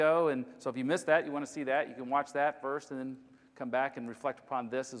And so if you missed that, you want to see that, you can watch that first and then come back and reflect upon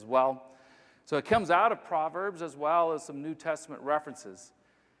this as well. So it comes out of Proverbs as well as some New Testament references.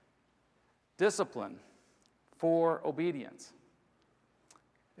 Discipline for obedience.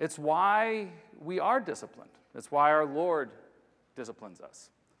 It's why we are disciplined. It's why our Lord disciplines us.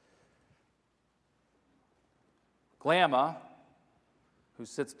 Glamma, who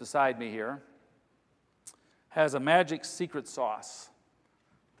sits beside me here, has a magic secret sauce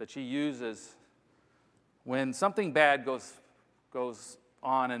that she uses when something bad goes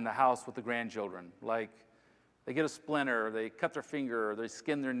on in the house with the grandchildren, like they get a splinter, or they cut their finger, or they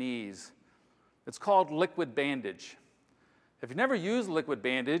skin their knees. It's called liquid bandage. If you've never used liquid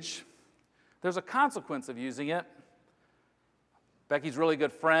bandage, there's a consequence of using it. Becky's really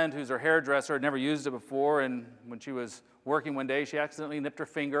good friend, who's her hairdresser, had never used it before, and when she was working one day, she accidentally nipped her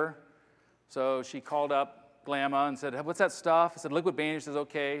finger. So she called up Glamma and said, "What's that stuff?" I said, "Liquid bandage." She says,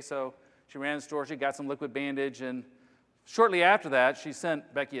 "Okay." So she ran to the store, she got some liquid bandage, and shortly after that, she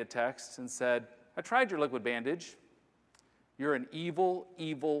sent Becky a text and said, "I tried your liquid bandage. You're an evil,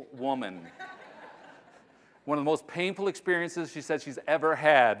 evil woman." One of the most painful experiences she said she's ever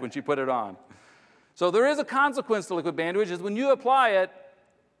had when she put it on. So there is a consequence to liquid bandage, is when you apply it,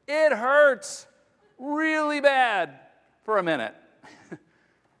 it hurts really bad for a minute.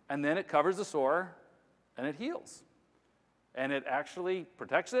 And then it covers the sore and it heals. And it actually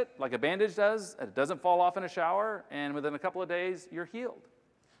protects it like a bandage does, and it doesn't fall off in a shower, and within a couple of days, you're healed.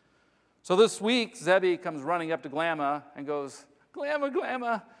 So this week, Zebby comes running up to Glamma and goes,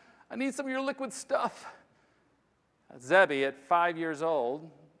 Glamma, I need some of your liquid stuff." Zebby, at 5 years old,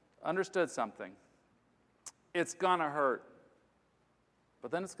 understood something. It's gonna hurt,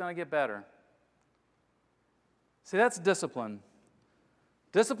 but then it's gonna get better. See, that's discipline.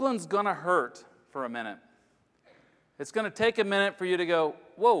 Discipline's gonna hurt for a minute. It's gonna take a minute for you to go,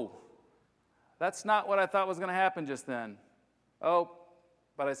 "Whoa, that's not what I thought was gonna happen just then. Oh,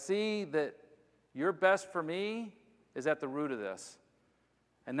 but I see that your best for me is at the root of this.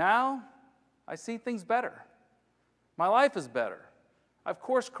 And now I see things better. My life is better. I've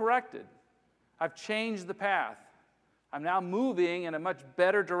course corrected. I've changed the path. I'm now moving in a much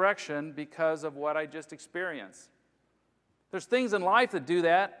better direction because of what I just experienced." There's things in life that do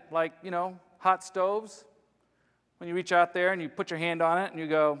that, like, hot stoves. When you reach out there and you put your hand on it and you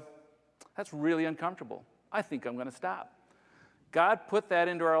go, "That's really uncomfortable. I think I'm going to stop." God put that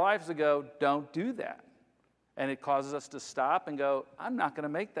into our lives to go, "Don't do that." And it causes us to stop and go, "I'm not going to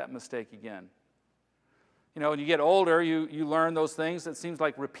make that mistake again." When you get older, you learn those things, it seems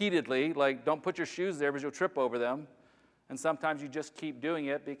like repeatedly, like don't put your shoes there because you'll trip over them. And sometimes you just keep doing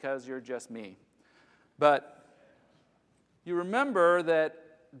it because you're just me. But you remember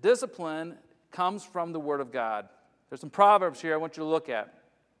that discipline comes from the Word of God. There's some Proverbs here I want you to look at.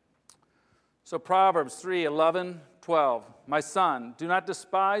 So Proverbs 3:11, 12. "My son, do not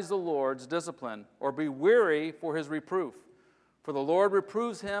despise the Lord's discipline, or be weary for his reproof. For the Lord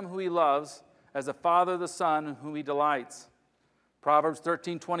reproves him who he loves, as a father the son in whom he delights." Proverbs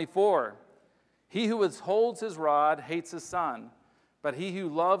 13:24. "He who withholds his rod hates his son, but he who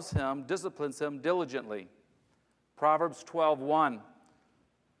loves him disciplines him diligently." Proverbs 12:1.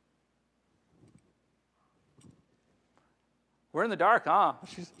 We're in the dark, huh?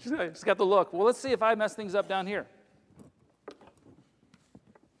 She's got the look. Well, let's see if I mess things up down here.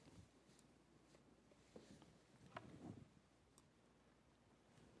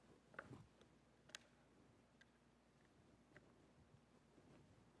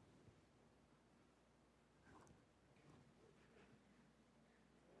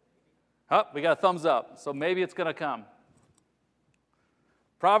 Oh, we got a thumbs up, so maybe it's going to come.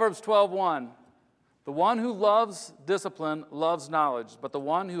 Proverbs 12:1. "The one who loves discipline loves knowledge, but the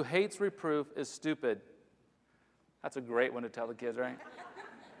one who hates reproof is stupid." That's a great one to tell the kids, right?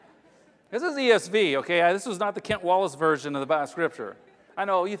 This is ESV, okay? This was not the Kent Wallace version of the Scripture. I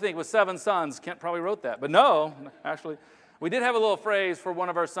know you think with 7 sons, Kent probably wrote that, but no, actually. We did have a little phrase for one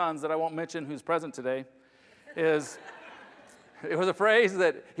of our sons that I won't mention who's present today. It was a phrase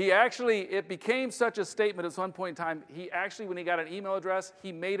that it became such a statement at one point in time, he actually, when he got an email address,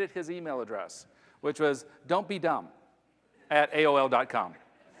 he made it his email address, which was "don't be dumb" at AOL.com.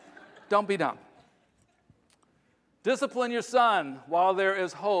 Don't be dumb. "Discipline your son while there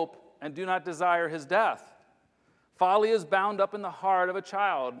is hope, and do not desire his death. Folly is bound up in the heart of a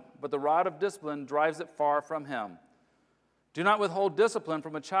child, but the rod of discipline drives it far from him. Do not withhold discipline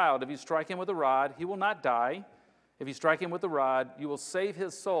from a child. If you strike him with a rod, he will not die. If you strike him with a rod, you will save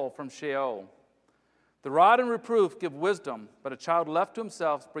his soul from Sheol. The rod and reproof give wisdom, but a child left to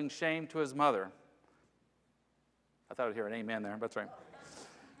himself brings shame to his mother." I thought I'd hear an amen there. That's right.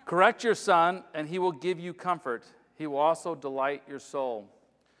 Correct your son, and he will give you comfort. He will also delight your soul.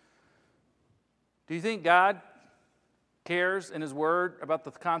 Do you think God cares in his word about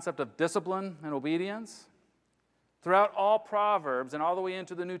the concept of discipline and obedience? Throughout all Proverbs and all the way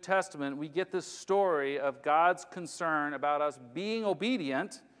into the New Testament, we get this story of God's concern about us being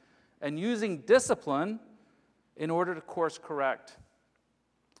obedient and using discipline in order to course correct.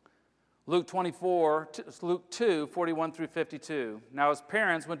 Luke 2, 41 through 52. Now his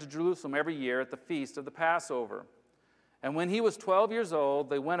parents went to Jerusalem every year at the feast of the Passover. And when he was 12 years old,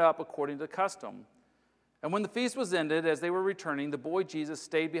 they went up according to custom. And when the feast was ended, as they were returning, the boy Jesus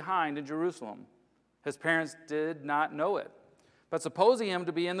stayed behind in Jerusalem. His parents did not know it. But supposing him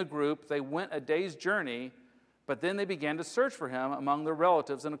to be in the group, they went a day's journey, but then they began to search for him among their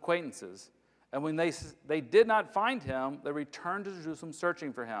relatives and acquaintances. And when they did not find him, they returned to Jerusalem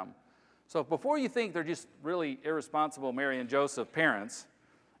searching for him. So before you think they're just really irresponsible Mary and Joseph parents,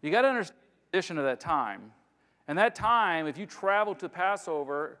 you got to understand the condition of that time. And that time, if you traveled to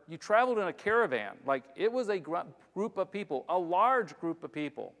Passover, you traveled in a caravan. Like, it was a group of people, a large group of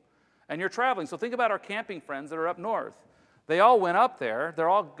people. And you're traveling. So think about our camping friends that are up north. They all went up there. They're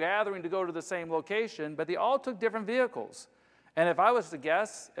all gathering to go to the same location, but they all took different vehicles. And if I was to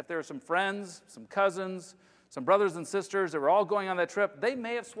guess, if there were some friends, some cousins, some brothers and sisters that were all going on that trip, they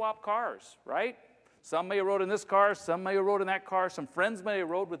may have swapped cars, right? Some may have rode in this car, some may have rode in that car, some friends may have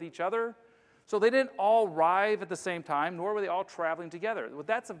rode with each other. So they didn't all arrive at the same time, nor were they all traveling together. Well,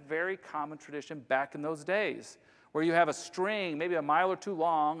 that's a very common tradition back in those days, where you have a string, maybe a mile or two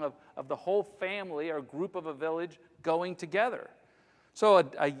long, of the whole family or group of a village going together. So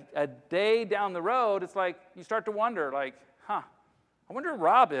a day down the road, it's like you start to wonder, like, I wonder where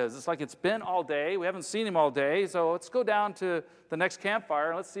Rob is. It's like it's been all day. We haven't seen him all day, so let's go down to the next campfire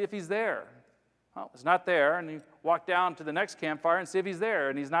and let's see if he's there. Well, he's not there, and you walk down to the next campfire and see if he's there,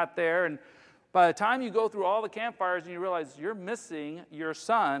 and he's not there. And by the time you go through all the campfires and you realize you're missing your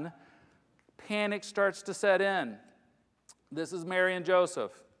son, panic starts to set in. This is Mary and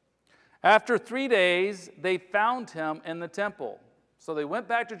Joseph. After 3 days, they found him in the temple. So they went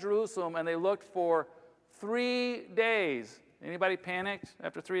back to Jerusalem and they looked for 3 days. Anybody panicked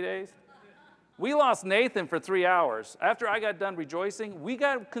after 3 days? We lost Nathan for 3 hours. After I got done rejoicing, we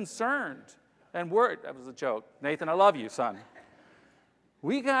got concerned and worried. That was a joke. Nathan, I love you, son.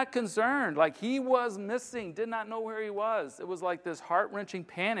 We got concerned, like he was missing, did not know where he was. It was like this heart-wrenching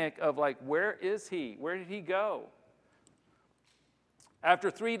panic of like, where is he? Where did he go? After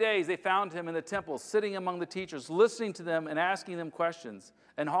 3 days, they found him in the temple, sitting among the teachers, listening to them and asking them questions.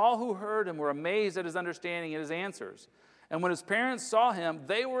 And all who heard him were amazed at his understanding and his answers. And when his parents saw him,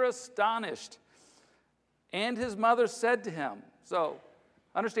 they were astonished. And his mother said to him, so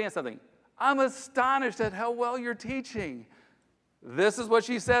understand something, I'm astonished at how well you're teaching. This is what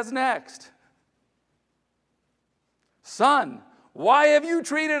she says next. Son, why have you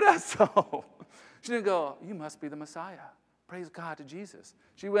treated us so? She didn't go, you must be the Messiah. Praise God to Jesus.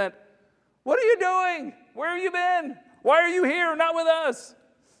 She went, what are you doing? Where have you been? Why are you here, not with us?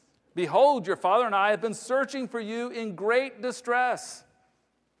 Behold, your father and I have been searching for you in great distress.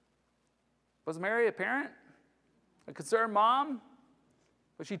 Was Mary a parent? A concerned mom?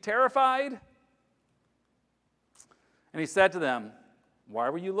 Was she terrified? And he said to them, why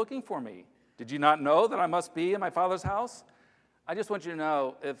were you looking for me? Did you not know that I must be in my father's house? I just want you to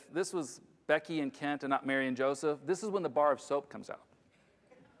know, if this was Becky and Kent and not Mary and Joseph, this is when the bar of soap comes out.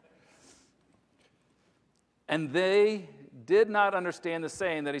 And they did not understand the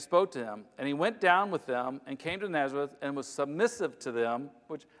saying that he spoke to him. And he went down with them and came to Nazareth and was submissive to them,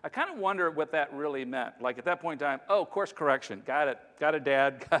 which I kind of wonder what that really meant. Like at that point in time, oh, course correction. Got it. Got it,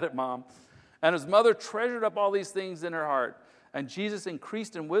 Dad. Got it, Mom. And his mother treasured up all these things in her heart. And Jesus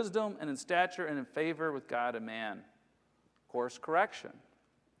increased in wisdom and in stature and in favor with God and man. Course correction.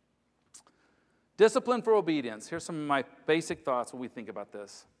 Discipline for obedience. Here's some of my basic thoughts when we think about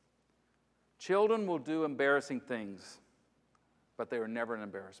this. Children will do embarrassing things, but they are never an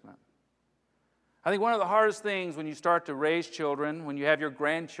embarrassment. I think one of the hardest things when you start to raise children, when you have your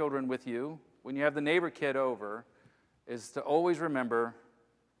grandchildren with you, when you have the neighbor kid over, is to always remember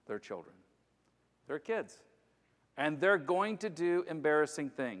they're children. They're kids. And they're going to do embarrassing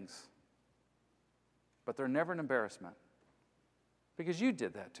things. But they're never an embarrassment. Because you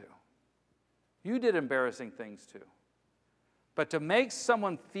did that too. You did embarrassing things too. But to make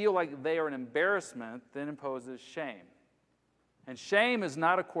someone feel like they are an embarrassment then imposes shame. And shame is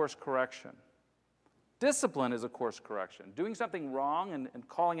not a course correction. Discipline is a course correction. Doing something wrong and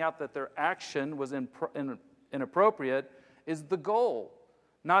calling out that their action was inappropriate is the goal.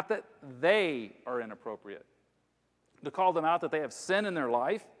 Not that they are inappropriate. To call them out that they have sin in their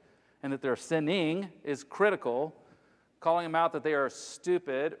life and that they're sinning is critical. Calling them out that they are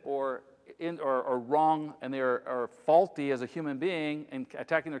stupid or wrong and they are faulty as a human being and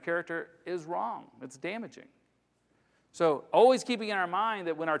attacking their character is wrong. It's damaging. So always keeping in our mind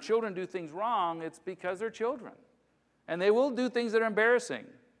that when our children do things wrong, it's because they're children. And they will do things that are embarrassing.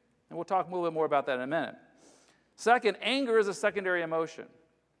 And we'll talk a little bit more about that in a minute. Second, anger is a secondary emotion.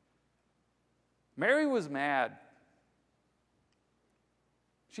 Mary was mad.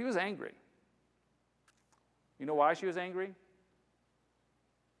 She was angry. You know why she was angry?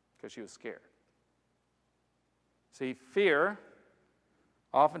 Because she was scared. See, fear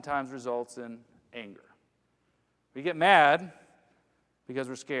oftentimes results in anger. We get mad because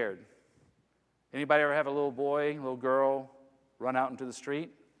we're scared. Anybody ever have a little boy, little girl run out into the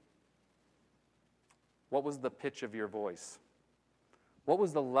street? What was the pitch of your voice? What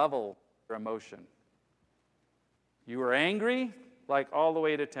was the level of your emotion? You were angry, like all the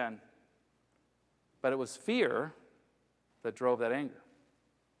way to 10. But it was fear that drove that anger.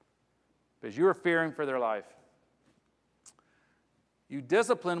 Because you were fearing for their life. You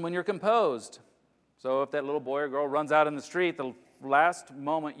discipline when you're composed. So if that little boy or girl runs out in the street, the last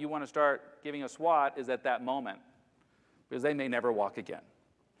moment you want to start giving a swat is at that moment. Because they may never walk again.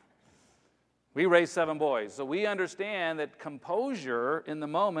 We raised 7 boys, so we understand that composure in the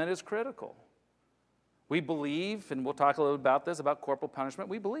moment is critical. We believe, and we'll talk a little about this, about corporal punishment.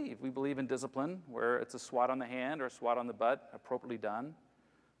 We believe in discipline, where it's a swat on the hand or a swat on the butt, appropriately done,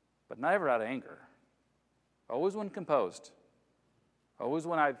 but never out of anger. Always when composed. Always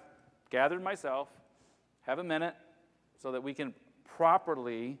when I've gathered myself, have a minute, so that we can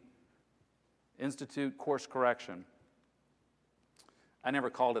properly institute course correction. I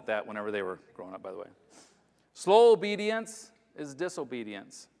never called it that whenever they were growing up, by the way. Slow obedience is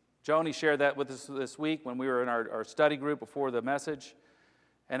disobedience. Joni shared that with us this week when we were in our study group before the message.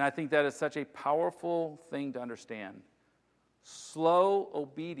 And I think that is such a powerful thing to understand. Slow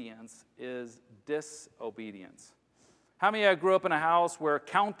obedience is disobedience. How many of you grew up in a house where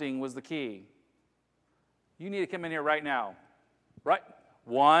counting was the key? You need to come in here right now. Right?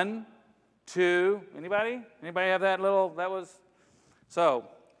 1, 2, anybody? Anybody have that was... So,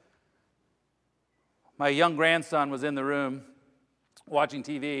 my young grandson was in the room watching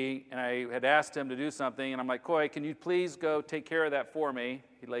TV, and I had asked him to do something, and I'm like, Coy, can you please go take care of that for me?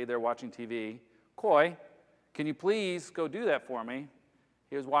 He lay there watching TV. Coy, can you please go do that for me?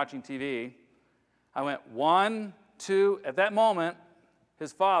 He was watching TV. I went 1, 2. At that moment,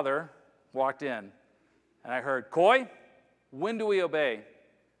 his father walked in, and I heard, Coy, when do we obey?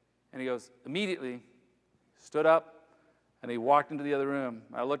 And he goes, immediately, stood up, and he walked into the other room.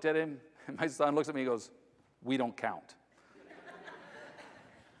 I looked at him, and my son looks at me and goes, we don't count.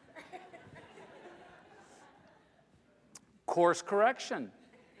 Course correction.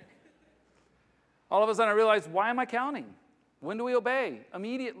 All of a sudden I realized, why am I counting? When do we obey?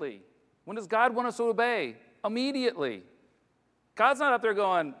 Immediately. When does God want us to obey? Immediately. God's not up there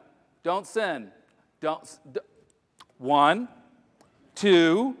going, don't sin. 1,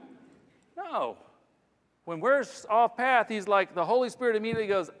 2. No. When we're off path, he's like, the Holy Spirit immediately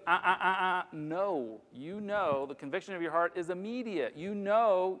goes, no. You know the conviction of your heart is immediate. You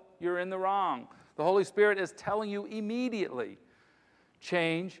know you're in the wrong. The Holy Spirit is telling you immediately,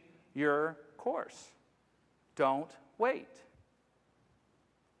 change your course. Don't wait.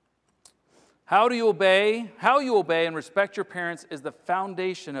 How you obey and respect your parents is the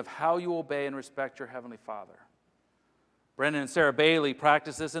foundation of how you obey and respect your Heavenly Father. Brendan and Sarah Bailey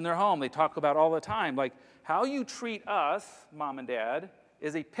practice this in their home. They talk about all the time, like how you treat us, Mom and Dad,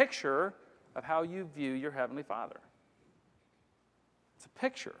 is a picture of how you view your Heavenly Father. It's a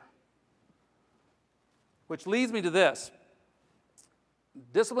picture. Which leads me to this.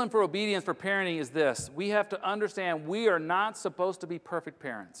 Discipline for obedience for parenting is this. We have to understand we are not supposed to be perfect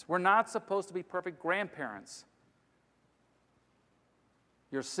parents. We're not supposed to be perfect grandparents.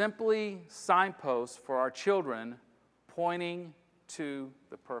 You're simply signposts for our children pointing to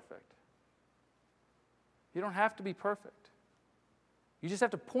the perfect. You don't have to be perfect. You just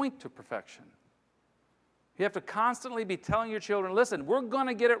have to point to perfection. You have to constantly be telling your children, listen, we're going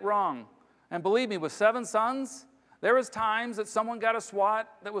to get it wrong. And believe me, with 7 sons, there was times that someone got a swat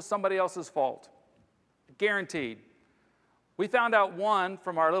that was somebody else's fault. Guaranteed. We found out one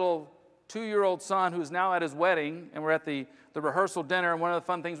from our little 2-year-old son who's now at his wedding, and we're at the rehearsal dinner, and one of the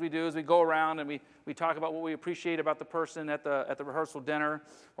fun things we do is we go around and we talk about what we appreciate about the person at the rehearsal dinner,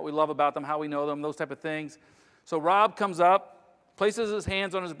 what we love about them, how we know them, those type of things. So Rob comes up, places his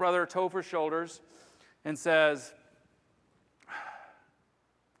hands on his brother, Topher's shoulders, and says,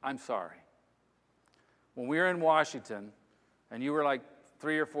 I'm sorry. When we were in Washington, and you were like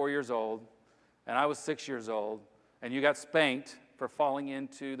 3 or 4 years old, and I was 6 years old, and you got spanked for falling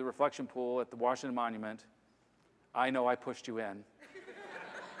into the reflection pool at the Washington Monument, I know I pushed you in.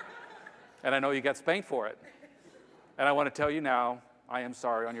 And I know you got spanked for it. And I want to tell you now, I am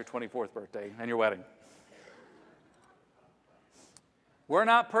sorry on your 24th birthday and your wedding. We're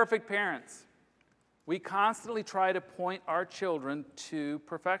not perfect parents. We constantly try to point our children to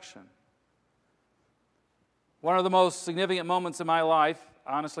perfection. One of the most significant moments in my life,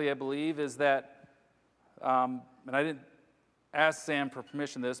 honestly, I believe, is that, and I didn't ask Sam for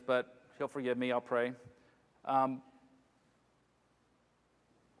permission this, but he'll forgive me, I'll pray.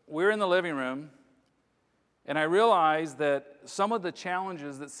 We're in the living room, and I realized that some of the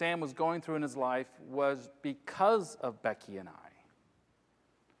challenges that Sam was going through in his life was because of Becky and I.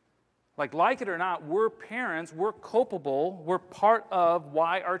 Like it or not, we're parents, we're culpable, we're part of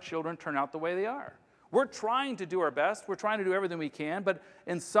why our children turn out the way they are. We're trying to do our best, we're trying to do everything we can, but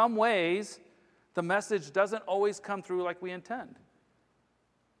in some ways, the message doesn't always come through like we intend.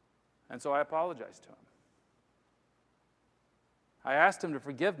 And so I apologized to him. I asked him to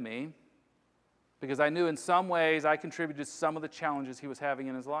forgive me because I knew in some ways I contributed to some of the challenges he was having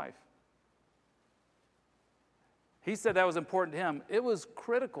in his life. He said that was important to him. It was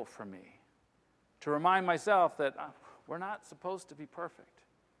critical for me to remind myself that we're not supposed to be perfect.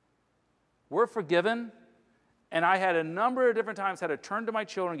 We're forgiven, and I had a number of different times had to turn to my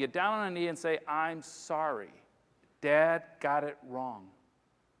children, get down on a knee and say, I'm sorry. Dad got it wrong.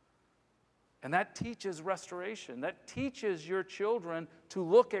 And that teaches restoration. That teaches your children to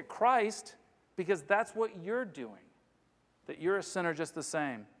look at Christ because that's what you're doing, that you're a sinner just the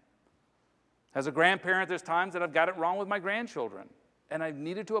same. As a grandparent, there's times that I've got it wrong with my grandchildren, and I've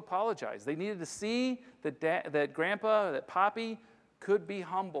needed to apologize. They needed to see that Grandpa, that Poppy could be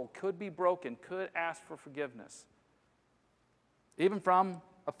humble, could be broken, could ask for forgiveness, even from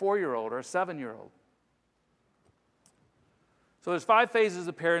a 4-year-old or a 7-year-old. So there's 5 phases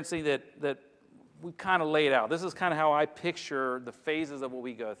of parenting that we kind of laid out. This is kind of how I picture the phases of what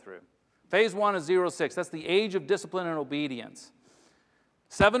we go through. Phase 1 is 0 to 6. That's the age of discipline and obedience.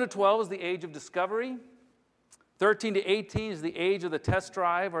 7 to 12 is the age of discovery. 13 to 18 is the age of the test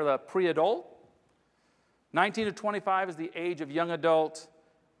drive or the pre-adult. 19 to 25 is the age of young adult.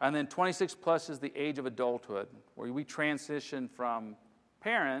 And then 26 plus is the age of adulthood, where we transition from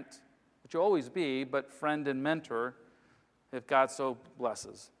parent, which you'll always be, but friend and mentor, if God so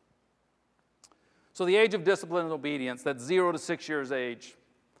blesses. So the age of discipline and obedience, that's 0 to 6 years age.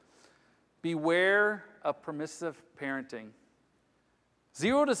 Beware of permissive parenting.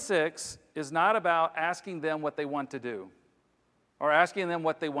 0 to 6 is not about asking them what they want to do, or asking them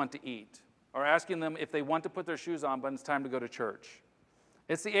what they want to eat, or asking them if they want to put their shoes on, but it's time to go to church.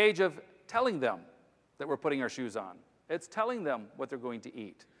 It's the age of telling them that we're putting our shoes on. It's telling them what they're going to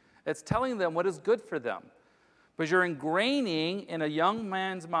eat. It's telling them what is good for them. But you're ingraining in a young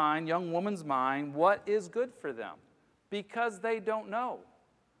man's mind, young woman's mind, what is good for them, because they don't know.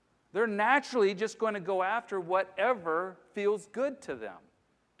 They're naturally just going to go after whatever feels good to them,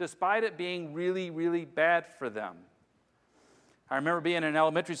 despite it being really, really bad for them. I remember being in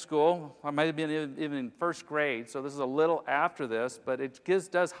elementary school. I might have been even in first grade, so this is a little after this, but it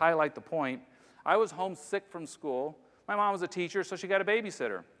does highlight the point. I was homesick from school. My mom was a teacher, so she got a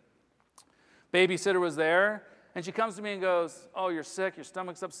babysitter. Babysitter was there, and she comes to me and goes, oh, you're sick, your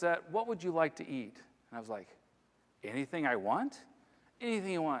stomach's upset. What would you like to eat? And I was like, anything I want?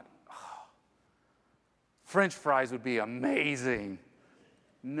 Anything you want. French fries would be amazing.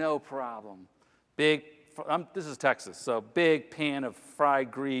 No problem. This is Texas, so big pan of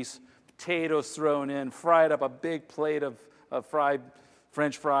fried grease, potatoes thrown in, fried up a big plate of fried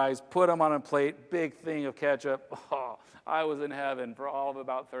French fries, put them on a plate, big thing of ketchup. Oh, I was in heaven for all of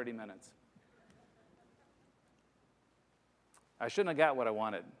about 30 minutes. I shouldn't have got what I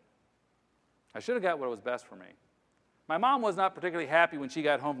wanted. I should have got what was best for me. My mom was not particularly happy when she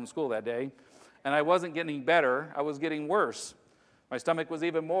got home from school that day, and I wasn't getting better. I was getting worse. My stomach was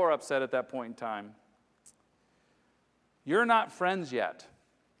even more upset at that point in time. You're not friends yet.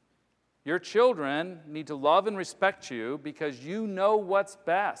 Your children need to love and respect you because you know what's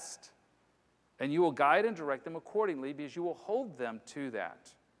best, and you will guide and direct them accordingly because you will hold them to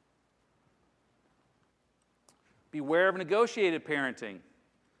that. Beware of negotiated parenting.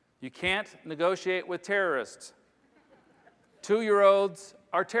 You can't negotiate with terrorists. 2-year-olds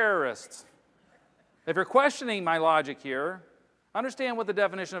are terrorists. If you're questioning my logic here, understand what the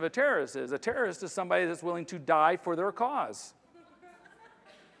definition of a terrorist is. A terrorist is somebody that's willing to die for their cause.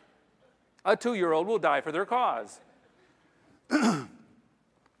 A 2-year-old will die for their cause.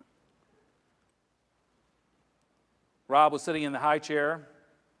 Rob was sitting in the high chair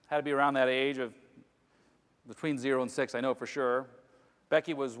Had to be around that age of between 0 and 6, I know for sure.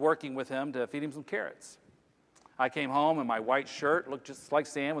 Becky was working with him to feed him some carrots. I came home in my white shirt, looked just like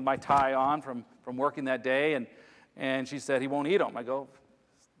Sam with my tie on from working that day, and she said, he won't eat them. I go,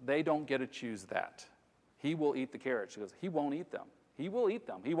 they don't get to choose that. He will eat the carrots. She goes, he won't eat them. He will eat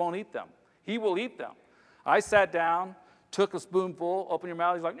them. He won't eat them. He will eat them. I sat down, took a spoonful, open your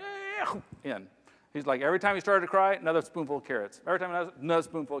mouth. He's like, in. He's like, every time he started to cry, another spoonful of carrots. Every time another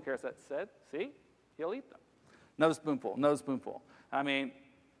spoonful of carrots. That said, see, he'll eat them. Another spoonful, another spoonful. I mean,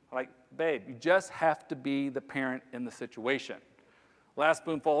 like, babe, you just have to be the parent in the situation. Last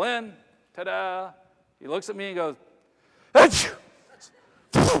spoonful in, ta-da. He looks at me and goes,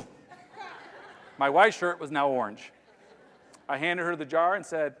 achoo! My white shirt was now orange. I handed her the jar and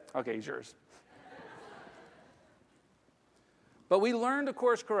said, okay, he's yours. But we learn to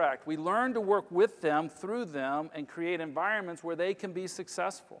course correct. We learn to work with them, through them, and create environments where they can be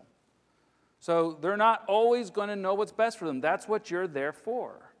successful. So they're not always going to know what's best for them. That's what you're there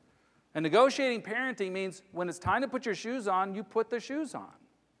for. And negotiating parenting means when it's time to put your shoes on, you put the shoes on.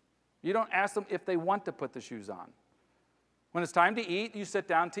 You don't ask them if they want to put the shoes on. When it's time to eat, you sit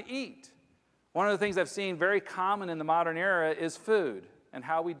down to eat. One of the things I've seen very common in the modern era is food and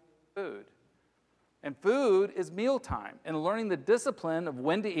how we do food. And food is mealtime, and learning the discipline of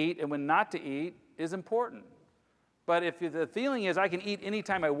when to eat and when not to eat is important. But if the feeling is I can eat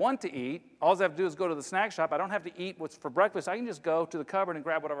anytime I want to eat, all I have to do is go to the snack shop, I don't have to eat what's for breakfast, I can just go to the cupboard and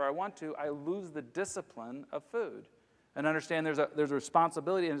grab whatever I want to, I lose the discipline of food. And understand there's a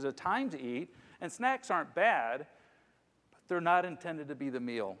responsibility and there's a time to eat, and snacks aren't bad, but they're not intended to be the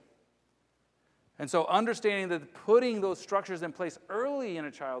meal. And so understanding that putting those structures in place early in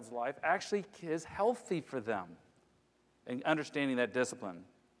a child's life actually is healthy for them, and understanding that discipline.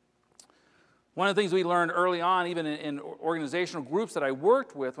 One of the things we learned early on, even in organizational groups that I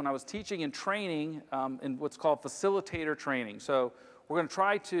worked with when I was teaching and training in what's called facilitator training. So we're going to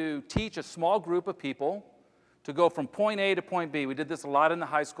try to teach a small group of people to go from point A to point B. We did this a lot in the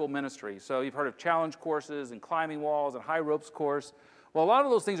high school ministry. So you've heard of challenge courses and climbing walls and high ropes course. Well, a lot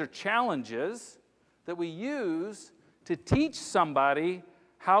of those things are challenges that we use to teach somebody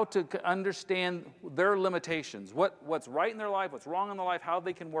how to understand their limitations, what's right in their life, what's wrong in their life, how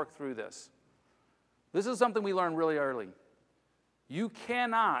they can work through this. This is something we learned really early. You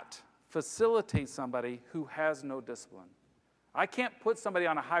cannot facilitate somebody who has no discipline. I can't put somebody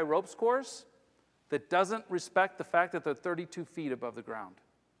on a high ropes course that doesn't respect the fact that they're 32 feet above the ground.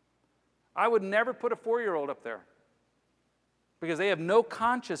 I would never put a 4-year-old up there because they have no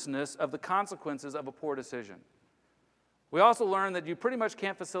consciousness of the consequences of a poor decision. We also learned that you pretty much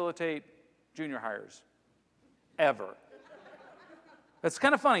can't facilitate junior hires, ever. It's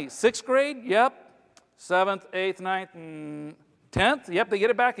kind of funny. 6th grade, yep. 7th, 8th, 9th, 10th, yep, they get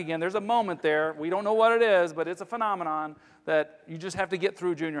it back again. There's a moment there. We don't know what it is, but it's a phenomenon that you just have to get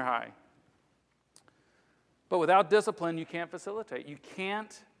through junior high. But without discipline, you can't facilitate. You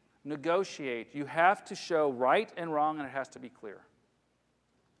can't negotiate. You have to show right and wrong, and it has to be clear.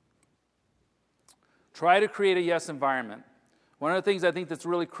 Try to create a yes environment. One of the things I think that's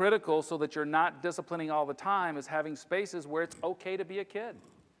really critical so that you're not disciplining all the time is having spaces where it's okay to be a kid.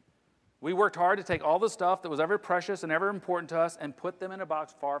 We worked hard to take all the stuff that was ever precious and ever important to us and put them in a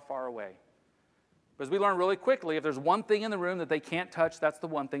box far, far away. Because we learned really quickly, if there's one thing in the room that they can't touch, that's the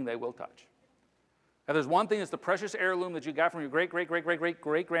one thing they will touch. If there's one thing that's the precious heirloom that you got from your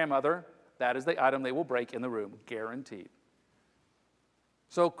great-great-great-great-great-grandmother, that is the item they will break in the room, guaranteed.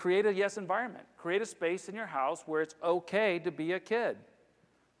 So create a yes environment. Create a space in your house where it's okay to be a kid.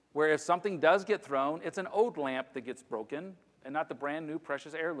 Where if something does get thrown, it's an old lamp that gets broken and not the brand new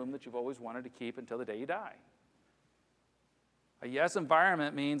precious heirloom that you've always wanted to keep until the day you die. A yes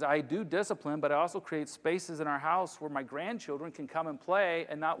environment means I do discipline, but I also create spaces in our house where my grandchildren can come and play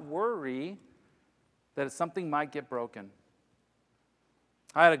and not worry that something might get broken.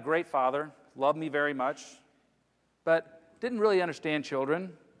 I had a great father, loved me very much, but didn't really understand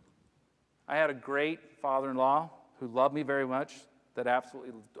children. I had a great father-in-law who loved me very much, that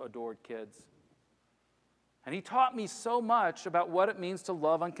absolutely adored kids. And he taught me so much about what it means to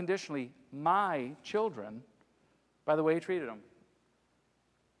love unconditionally my children by the way he treated them.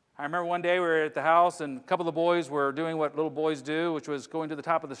 I remember one day we were at the house and a couple of the boys were doing what little boys do, which was going to the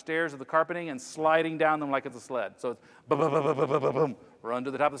top of the stairs of the carpeting and sliding down them like it's a sled. So it's boom, boom, boom, boom, boom, boom, boom, run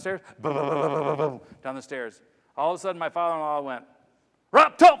to the top of the stairs, boom, boom, boom, boom, boom, boom, down the stairs. All of a sudden my father-in-law went,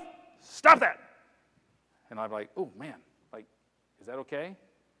 "Rob, Tom, stop that!" And I'm like, "Oh man, like, is that okay?"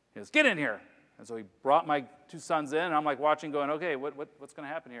 He goes, "Get in here." And so he brought my 2 sons in, and I'm like watching going, okay, what's going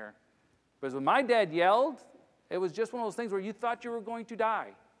to happen here? Because when my dad yelled, it was just one of those things where you thought you were going to die.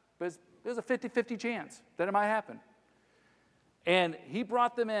 but there's a 50-50 chance that it might happen. And he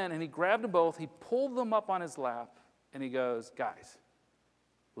brought them in, and he grabbed them both. He pulled them up on his lap, and he goes, guys,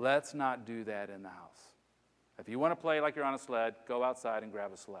 let's not do that in the house. If you want to play like you're on a sled, go outside and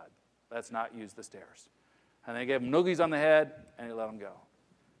grab a sled. Let's not use the stairs. And they gave him noogies on the head, and he let them go.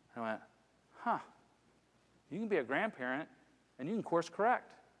 I went, you can be a grandparent, and you can course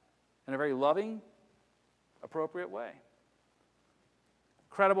correct in a very loving, appropriate way.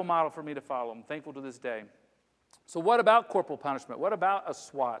 Incredible model for me to follow. I'm thankful to this day. So what about corporal punishment? What about a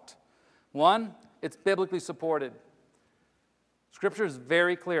SWAT? One, it's biblically supported. Scripture is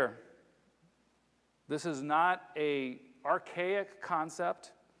very clear. This is not an archaic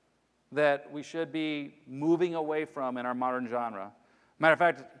concept that we should be moving away from in our modern genre. Matter of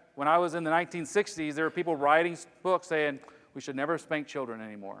fact, when I was in the 1960s, there were people writing books saying we should never spank children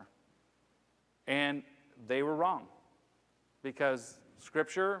anymore. And they were wrong, because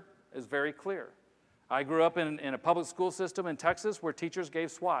Scripture is very clear. I grew up in a public school system in Texas where teachers gave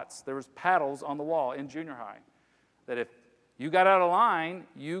SWATs. There was paddles on the wall in junior high that if you got out of line,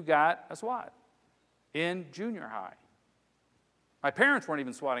 you got a SWAT in junior high. My parents weren't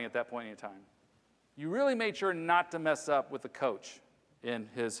even swatting at that point in time. You really made sure not to mess up with the coach in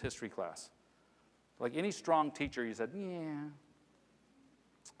his history class. Like any strong teacher, you said, yeah.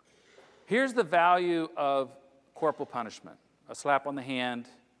 Here's the value of corporal punishment. A slap on the hand,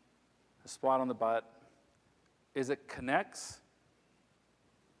 a swat on the butt, is it connects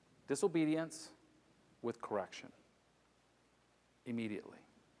disobedience with correction immediately.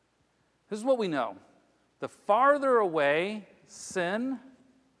 This is what we know. The farther away sin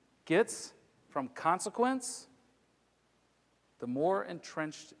gets from consequence, the more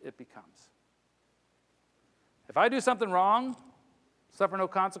entrenched it becomes. If I do something wrong, suffer no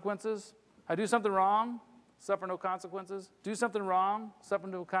consequences. I do something wrong, suffer no consequences. Do something wrong, suffer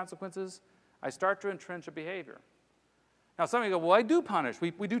no consequences. I start to entrench a behavior. Now, some of you go, well, I do punish.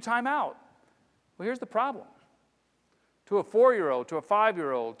 We do time out. Well, here's the problem. To a 4-year-old, to a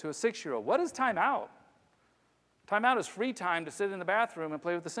 5-year-old, to a 6-year-old, what is time out? Time out is free time to sit in the bathroom and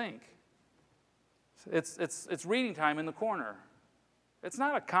play with the sink. It's reading time in the corner. It's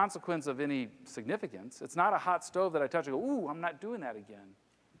not a consequence of any significance. It's not a hot stove that I touch and go, ooh, I'm not doing that again.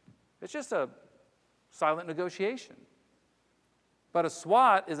 It's just a silent negotiation. But a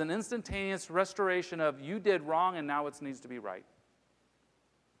SWAT is an instantaneous restoration of you did wrong and now it needs to be right.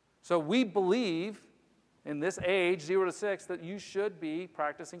 So we believe in this age, 0 to 6, that you should be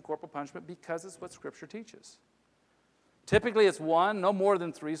practicing corporal punishment because it's what Scripture teaches. Typically it's 1, no more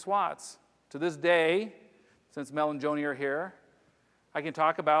than 3 SWATs. To this day, since Mel and Joni are here, I can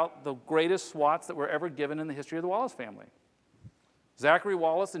talk about the greatest SWATs that were ever given in the history of the Wallace family. Zachary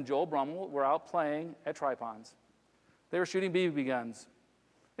Wallace and Joel Brummel were out playing at Tri-Ponds. They were shooting BB guns.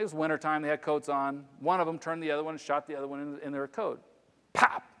 It was wintertime. They had coats on. One of them turned the other one and shot the other one in their coat.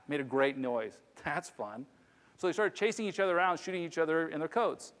 Pop! Made a great noise. That's fun. So they started chasing each other around, shooting each other in their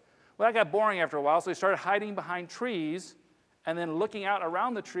coats. Well, that got boring after a while, so they started hiding behind trees and then looking out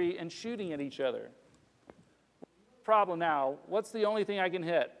around the tree and shooting at each other. Problem now, what's the only thing I can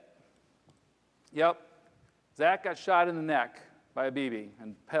hit? Yep, Zach got shot in the neck by a BB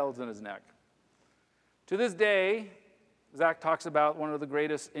and pellets in his neck. To this day, Zach talks about one of the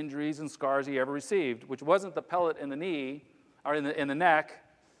greatest injuries and scars he ever received, which wasn't the pellet in the knee or in the neck.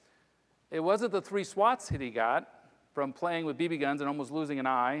 It wasn't the 3 SWATs that he got from playing with BB guns and almost losing an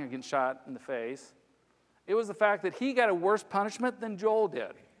eye and getting shot in the face. It was the fact that he got a worse punishment than Joel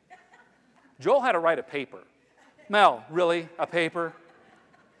did. Joel had to write a paper. Mel, really? A paper?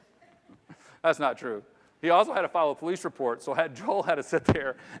 That's not true. He also had to file a police report, so Joel had to sit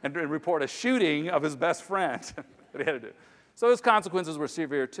there and report a shooting of his best friend that he had to do. So his consequences were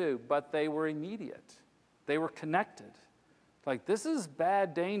severe too, but they were immediate. They were connected. Like, this is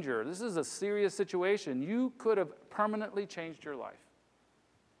bad danger. This is a serious situation. You could have permanently changed your life.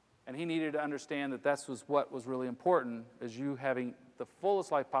 And he needed to understand that that was what was really important, is you having the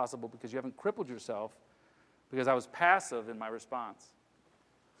fullest life possible because you haven't crippled yourself, because I was passive in my response.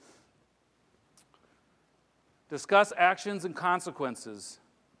 Discuss actions and consequences.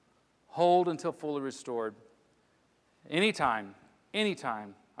 Hold until fully restored. Anytime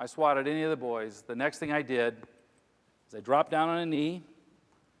I swatted any of the boys, the next thing I did is I dropped down on a knee,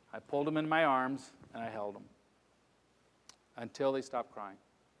 I pulled them in my arms, and I held them until they stopped crying.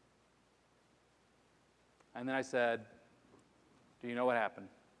 And then I said, do you know what happened?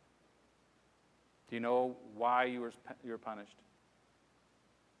 Do you know why you were punished?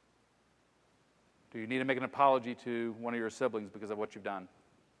 Do you need to make an apology to one of your siblings because of what you've done?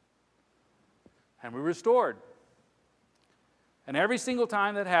 And we restored. And every single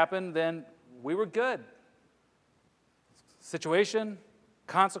time that happened, then we were good. Situation,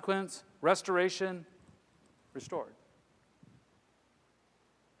 consequence, restoration, restored.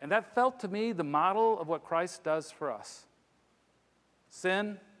 And that felt to me the model of what Christ does for us.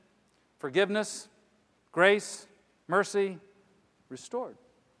 Sin, forgiveness, grace, mercy, restored.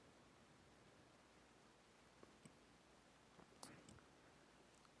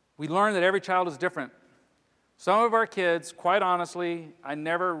 We learn that every child is different. Some of our kids, quite honestly, I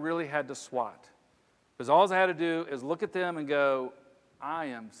never really had to swat. Because all I had to do is look at them and go, I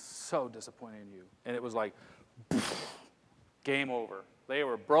am so disappointed in you. And it was like, game over. They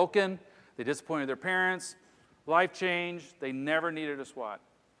were broken. They disappointed their parents. Life changed. They never needed a swat.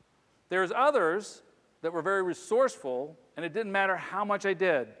 There's others that were very resourceful, and it didn't matter how much I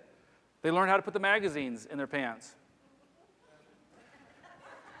did. They learned how to put the magazines in their pants.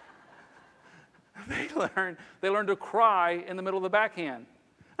 They learned to cry in the middle of the backhand.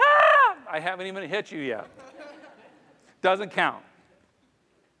 Ah! I haven't even hit you yet. Doesn't count.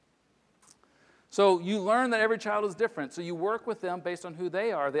 So you learn that every child is different. So you work with them based on who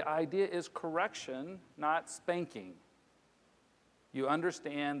they are. The idea is correction, not spanking. You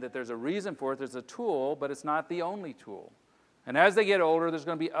understand that there's a reason for it. There's a tool, but it's not the only tool. And as they get older, there's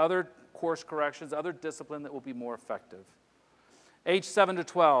going to be other course corrections, other discipline that will be more effective. Age 7 to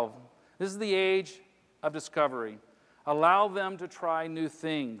 12. This is the age of discovery. Allow them to try new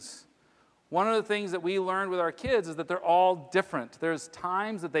things. One of the things that we learned with our kids is that they're all different. There's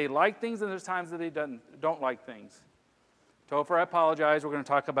times that they like things and there's times that they don't like things. Topher, I apologize. We're going to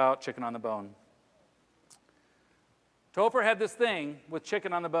talk about chicken on the bone. Topher had this thing with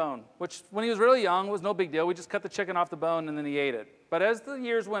chicken on the bone, which when he was really young was no big deal. We just cut the chicken off the bone and then he ate it. But as the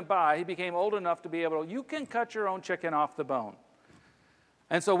years went by, he became old enough to be able to, you can cut your own chicken off the bone.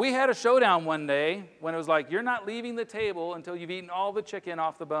 And so we had a showdown one day when it was like, you're not leaving the table until you've eaten all the chicken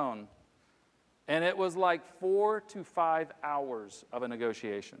off the bone. And it was like 4 to 5 hours of a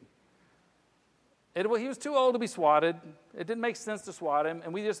negotiation. He was too old to be swatted. It didn't make sense to swat him.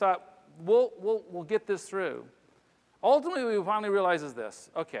 And we just thought, we'll get this through. Ultimately, we finally realized is this.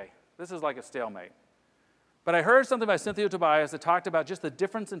 Okay, this is like a stalemate. But I heard something by Cynthia Tobias that talked about just the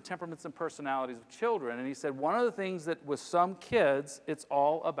difference in temperaments and personalities of children. And he said one of the things that with some kids, it's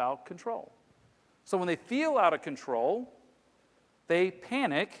all about control. So when they feel out of control, they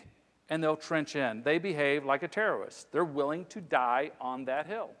panic and they'll trench in. They behave like a terrorist. They're willing to die on that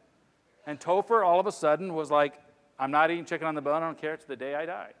hill. And Topher all of a sudden was like, I'm not eating chicken on the bone. I don't care. It's the day I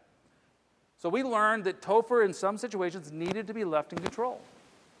die. So we learned that Topher in some situations needed to be left in control.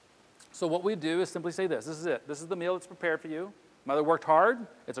 So what we do is simply say this is it. This is the meal that's prepared for you. Mother worked hard.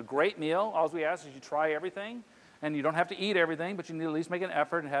 It's a great meal. All we ask is you try everything. And you don't have to eat everything, but you need to at least make an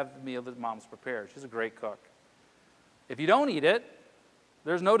effort and have the meal that Mom's prepared. She's a great cook. If you don't eat it,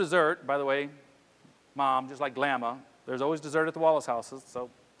 there's no dessert. By the way, Mom, just like Glamma, there's always dessert at the Wallace houses. So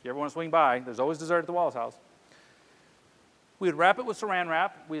if you ever want to swing by, there's always dessert at the Wallace house. We'd wrap it with saran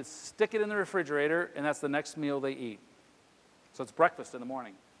wrap. We'd stick it in the refrigerator, and that's the next meal they eat. So it's breakfast in the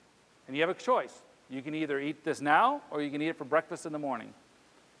morning. And you have a choice. You can either eat this now, or you can eat it for breakfast in the morning.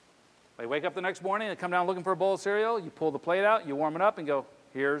 They wake up the next morning and come down looking for a bowl of cereal. You pull the plate out, you warm it up, and go,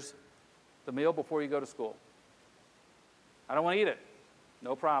 here's the meal before you go to school. I don't want to eat it.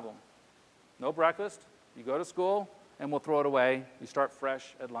 No problem. No breakfast. You go to school, and we'll throw it away. You start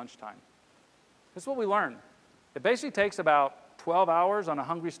fresh at lunchtime. This is what we learn. It basically takes about 12 hours on a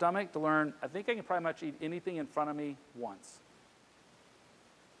hungry stomach to learn, I think I can pretty much eat anything in front of me once.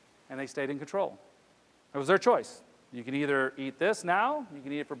 And they stayed in control. It was their choice. You can either eat this now, you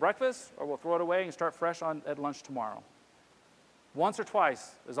can eat it for breakfast, or we'll throw it away and start fresh at lunch tomorrow. Once or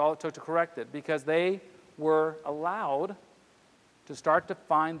twice is all it took to correct it, because they were allowed to start to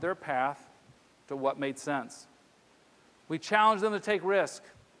find their path to what made sense. We challenged them to take risk.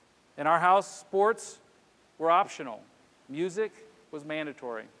 In our house, sports were optional. Music was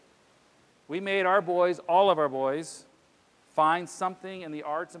mandatory. We made our boys, all of our boys, find something in the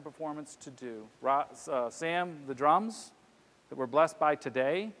arts and performance to do. Sam, the drums that we're blessed by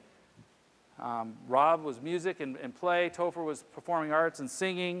today. Rob was music and play. Topher was performing arts and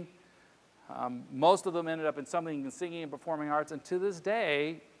singing. Most of them ended up in something in singing and performing arts. And to this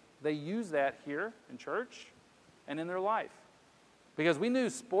day, they use that here in church and in their life. Because we knew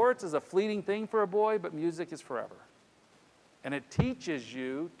sports is a fleeting thing for a boy, but music is forever. And it teaches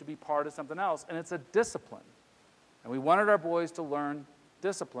you to be part of something else, and it's a discipline. And we wanted our boys to learn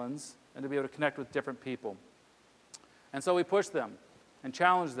disciplines and to be able to connect with different people. And so we pushed them and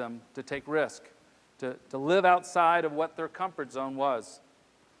challenged them to take risk, to live outside of what their comfort zone was.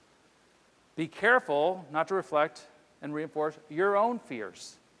 Be careful not to reflect and reinforce your own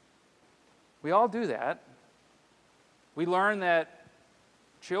fears. We all do that. We learn that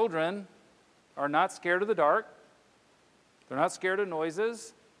children are not scared of the dark. They're not scared of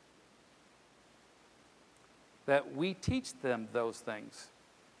noises. That we teach them those things.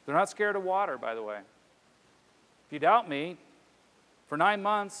 They're not scared of water, by the way. If you doubt me, for 9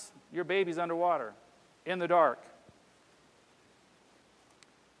 months, your baby's underwater, in the dark.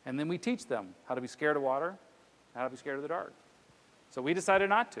 And then we teach them how to be scared of water, how to be scared of the dark. So we decided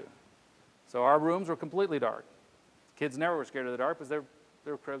not to. So our rooms were completely dark. Kids never were scared of the dark because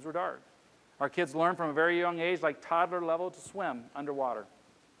their cribs were dark. Our kids learned from a very young age, like toddler level, to swim underwater.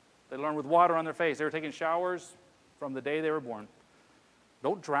 They learned with water on their face. They were taking showers from the day they were born.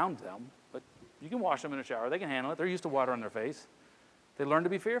 Don't drown them, but you can wash them in a shower. They can handle it. They're used to water on their face. They learn to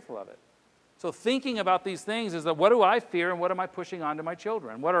be fearful of it. So thinking about these things is that what do I fear and what am I pushing on to my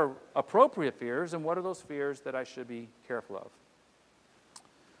children? What are appropriate fears and what are those fears that I should be careful of?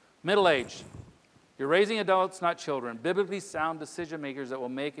 Middle age. You're raising adults, not children. Biblically sound decision makers that will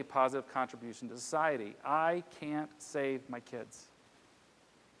make a positive contribution to society. I can't save my kids.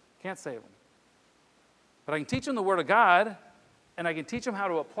 Can't save them. But I can teach them the Word of God, and I can teach them how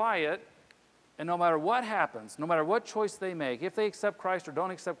to apply it, and no matter what happens, no matter what choice they make, if they accept Christ or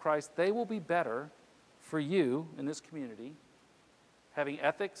don't accept Christ, they will be better for you in this community, having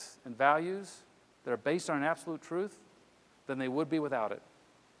ethics and values that are based on absolute truth than they would be without it.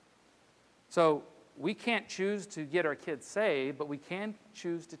 So we can't choose to get our kids saved, but we can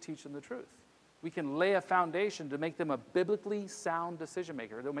choose to teach them the truth. We can lay a foundation to make them a biblically sound decision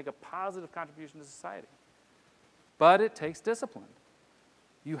maker. They'll make a positive contribution to society. But it takes discipline.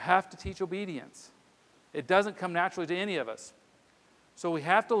 You have to teach obedience. It doesn't come naturally to any of us. So we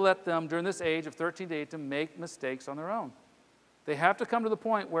have to let them, during this age of 13 to 18, make mistakes on their own. They have to come to the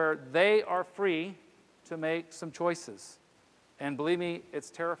point where they are free to make some choices. And believe me, it's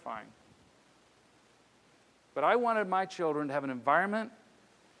terrifying. But I wanted my children to have an environment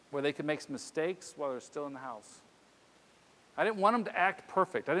where they could make some mistakes while they're still in the house. I didn't want them to act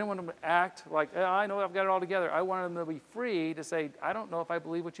perfect. I didn't want them to act like, oh, I know I've got it all together. I wanted them to be free to say, I don't know if I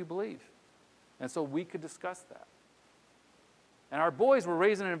believe what you believe. And so we could discuss that. And our boys were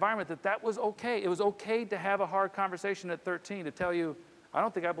raised in an environment that was okay. It was okay to have a hard conversation at 13 to tell you, I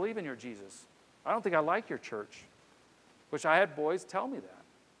don't think I believe in your Jesus. I don't think I like your church. Which I had boys tell me that.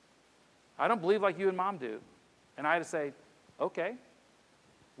 I don't believe like you and Mom do. And I had to say, okay,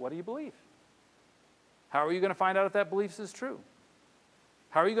 what do you believe? How are you going to find out if that belief is true?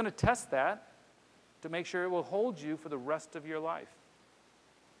 How are you going to test that to make sure it will hold you for the rest of your life?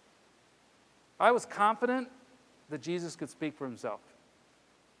 I was confident that Jesus could speak for himself.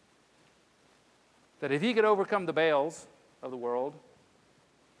 That if he could overcome the Baals of the world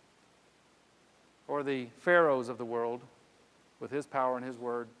or the pharaohs of the world with his power and his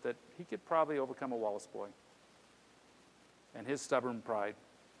word, that he could probably overcome a Wallace boy and his stubborn pride.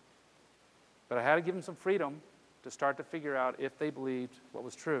 But I had to give them some freedom to start to figure out if they believed what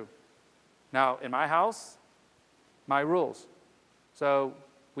was true. Now, in my house, my rules. So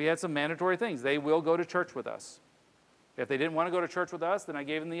we had some mandatory things. They will go to church with us. If they didn't want to go to church with us, then I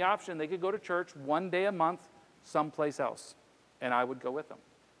gave them the option. They could go to church one day a month someplace else, and I would go with them.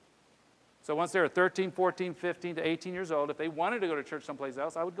 So once they were 13, 14, 15 to 18 years old, if they wanted to go to church someplace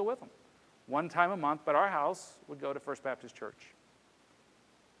else, I would go with them. One time a month, but our house would go to First Baptist Church.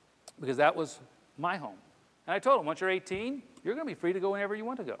 Because that was my home. And I told them, once you're 18, you're going to be free to go whenever you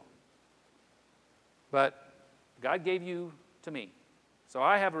want to go. But God gave you to me. So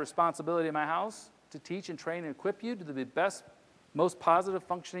I have a responsibility in my house to teach and train and equip you to be the best, most positive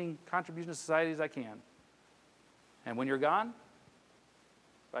functioning contribution to society as I can. And when you're gone,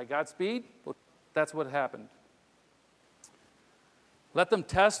 by God's speed, well, that's what happened. Let them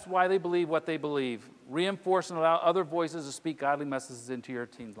test why they believe what they believe. Reinforce and allow other voices to speak godly messages into your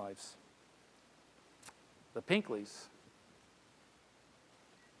teens' lives. The Pinkleys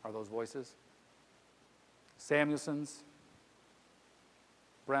are those voices. Samuelsons,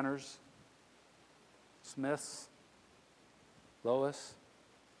 Brenners, Smiths, Lois,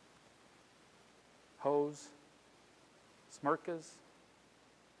 Hose, Smirkas,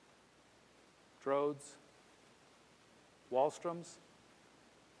 Drodes, Wallstroms,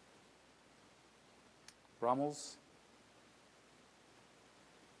 Brummels,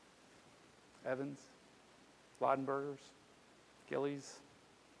 Evans, Lodenbergers, Gillies,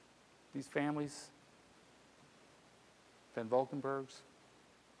 these families, Van Valkenburgs,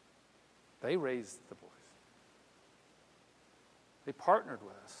 they raised the boys. They partnered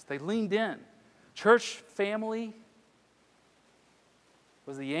with us. They leaned in. Church family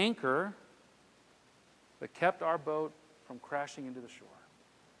was the anchor that kept our boat from crashing into the shore.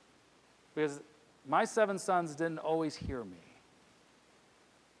 Because my 7 sons didn't always hear me,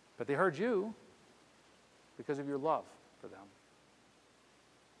 but they heard you because of your love for them,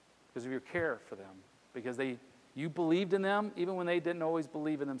 because of your care for them, because you believed in them even when they didn't always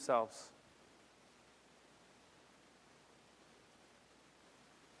believe in themselves.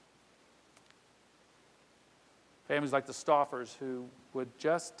 Families like the Stoffers who would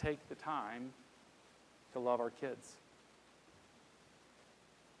just take the time to love our kids.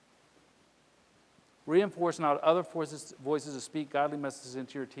 Reinforce not other voices to speak godly messages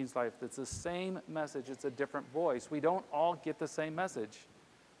into your teen's life. It's the same message. It's a different voice. We don't all get the same message.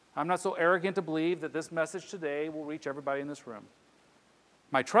 I'm not so arrogant to believe that this message today will reach everybody in this room.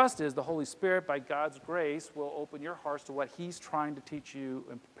 My trust is the Holy Spirit, by God's grace, will open your hearts to what He's trying to teach you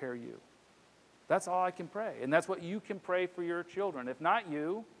and prepare you. That's all I can pray. And that's what you can pray for your children. If not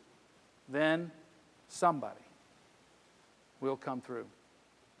you, then somebody will come through.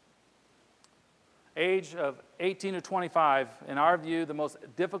 Age of 18 to 25, in our view, the most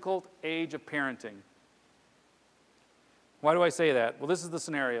difficult age of parenting. Why do I say that? Well, this is the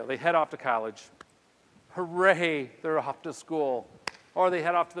scenario. They head off to college. Hooray, they're off to school. Or they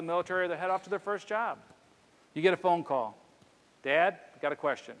head off to the military, or they head off to their first job. You get a phone call. Dad, I've got a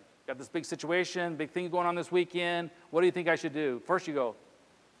question. Got this big situation, big thing going on this weekend. What do you think I should do? First you go,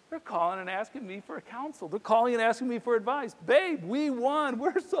 they're calling and asking me for counsel. They're calling and asking me for advice. Babe, we won.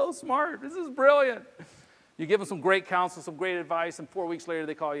 We're so smart. This is brilliant. You give them some great counsel, some great advice, and 4 weeks later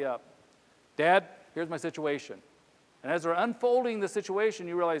they call you up. Dad, here's my situation. And as they're unfolding the situation,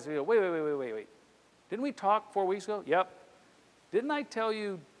 you realize, wait. Didn't we talk 4 weeks ago? Yep. Didn't I tell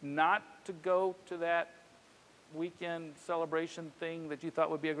you not to go to that weekend celebration thing that you thought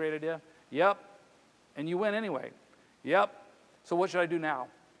would be a great idea? Yep. And you went anyway? Yep. So what should I do now?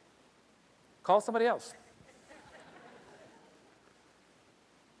 Call somebody else.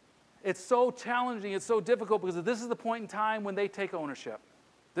 It's so challenging, it's so difficult, because this is the point in time when they take ownership.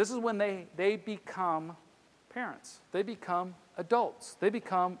 This is when they become parents. They become adults. They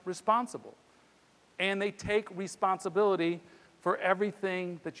become responsible. And they take responsibility for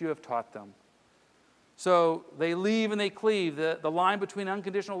everything that you have taught them. So they leave and they cleave. The line between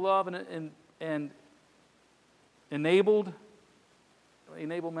unconditional love and enablement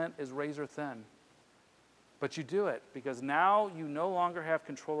is razor thin. But you do it because now you no longer have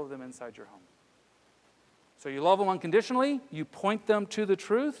control of them inside your home. So you love them unconditionally. You point them to the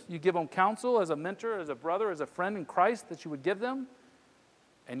truth. You give them counsel as a mentor, as a brother, as a friend in Christ that you would give them.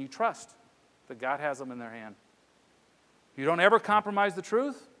 And you trust that God has them in their hand. You don't ever compromise the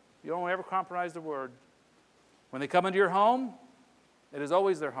truth. You don't ever compromise the word. When they come into your home, it is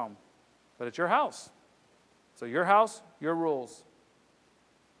always their home. But it's your house. So your house, your rules.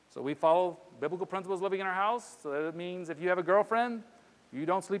 So we follow biblical principles living in our house. So that means if you have a girlfriend, you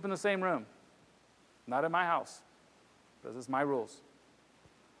don't sleep in the same room. Not in my house. This is my rules.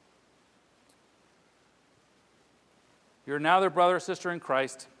 You're now their brother or sister in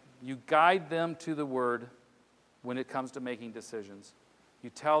Christ. You guide them to the word when it comes to making decisions. You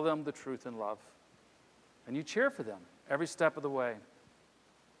tell them the truth in love. And you cheer for them every step of the way.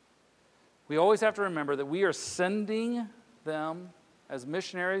 We always have to remember that we are sending them as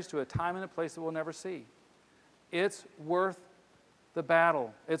missionaries to a time and a place that we'll never see. It's worth the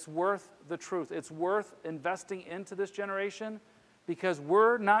battle. It's worth the truth. It's worth investing into this generation because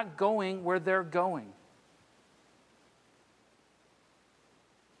we're not going where they're going.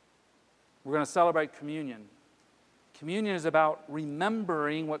 We're going to celebrate communion. Communion is about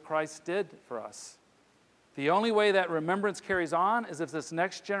remembering what Christ did for us. The only way that remembrance carries on is if this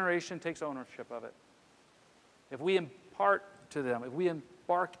next generation takes ownership of it. If we impart to them, if we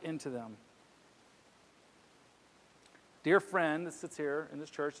embark into them. Dear friend that sits here in this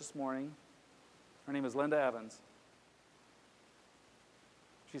church this morning, her name is Linda Evans.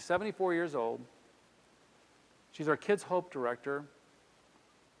 She's 74 years old. She's our Kids Hope director.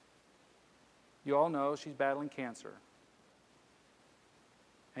 You all know she's battling cancer.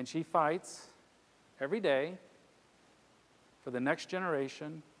 And she fights every day for the next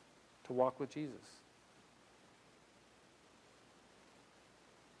generation to walk with Jesus.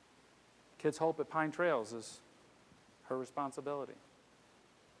 Kids Hope at Pine Trails is her responsibility.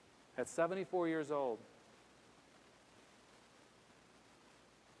 At 74 years old,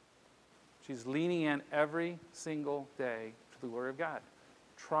 she's leaning in every single day to the glory of God,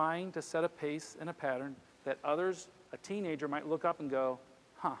 trying to set a pace and a pattern that others, a teenager, might look up and go,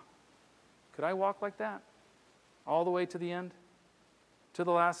 could I walk like that all the way to the end, to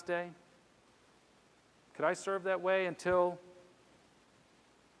the last day? Could I serve that way until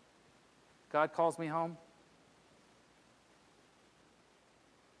God calls me home?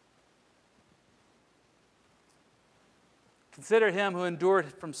 Consider him who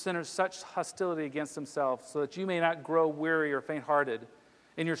endured from sinners such hostility against himself, so that you may not grow weary or faint-hearted.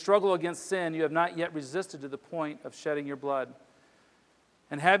 In your struggle against sin, you have not yet resisted to the point of shedding your blood.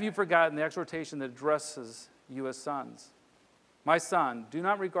 And have you forgotten the exhortation that addresses you as sons? My son, do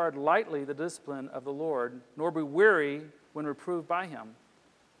not regard lightly the discipline of the Lord, nor be weary when reproved by him.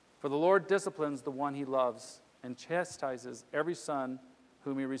 For the Lord disciplines the one he loves, and chastises every son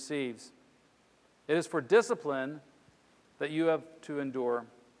whom he receives. It is for discipline that you have to endure.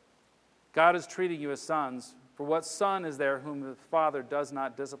 God is treating you as sons. For what son is there whom the Father does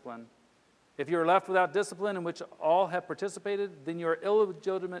not discipline? If you are left without discipline in which all have participated, then you are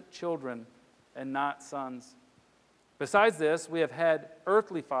illegitimate children and not sons. Besides this, we have had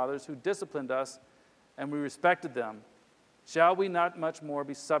earthly fathers who disciplined us, and we respected them. Shall we not much more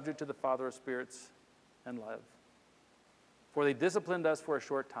be subject to the Father of spirits and live? For they disciplined us for a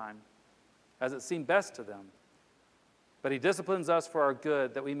short time, as it seemed best to them. But he disciplines us for our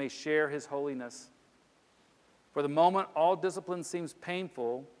good, that we may share his holiness. For the moment, all discipline seems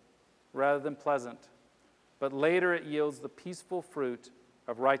painful rather than pleasant, but later it yields the peaceful fruit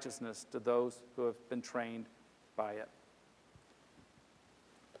of righteousness to those who have been trained by it.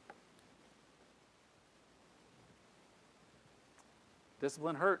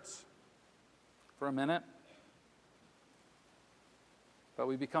 Discipline hurts for a minute, but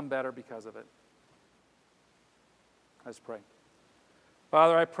we become better because of it. Let's pray.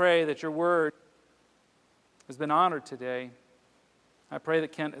 Father, I pray that your word has been honored today. I pray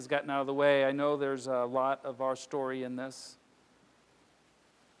that Kent has gotten out of the way. I know there's a lot of our story in this.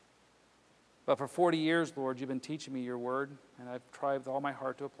 But for 40 years, Lord, you've been teaching me your word, and I've tried with all my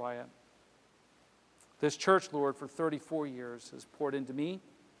heart to apply it. This church, Lord, for 34 years has poured into me,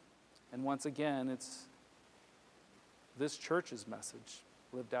 and once again, it's this church's message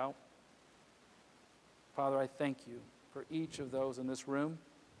lived out. Father, I thank you for each of those in this room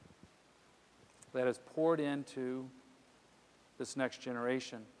that has poured into this next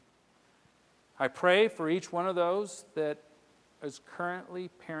generation. I pray for each one of those that is currently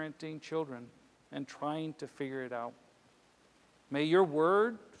parenting children and trying to figure it out. May your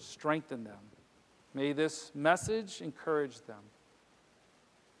word strengthen them. May this message encourage them.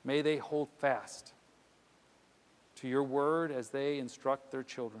 May they hold fast to your word as they instruct their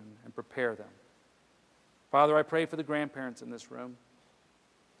children and prepare them. Father, I pray for the grandparents in this room,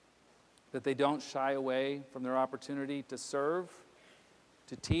 that they don't shy away from their opportunity to serve,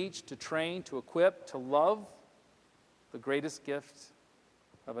 to teach, to train, to equip, to love the greatest gift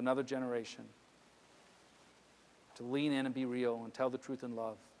of another generation, to lean in and be real and tell the truth in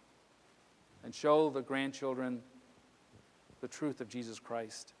love and show the grandchildren the truth of Jesus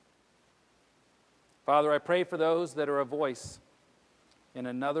Christ. Father, I pray for those that are a voice in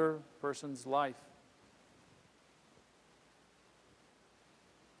another person's life.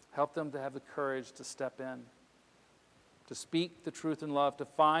 Help them to have the courage to step in, to speak the truth in love, to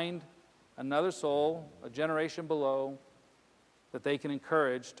find another soul, a generation below, that they can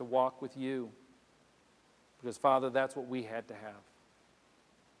encourage to walk with you. Because, Father, that's what we had to have.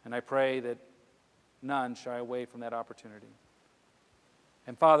 And I pray that none shy away from that opportunity.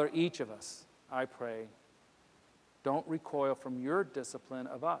 And, Father, each of us, I pray, don't recoil from your discipline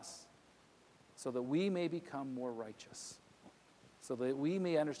of us, so that we may become more righteous, so that we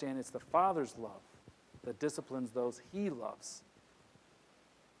may understand it's the Father's love that disciplines those he loves,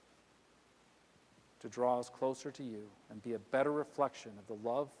 to draw us closer to you and be a better reflection of the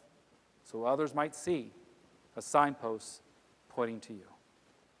love, so others might see a signpost pointing to you.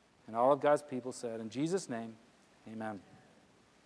 And all of God's people said, in Jesus' name, amen.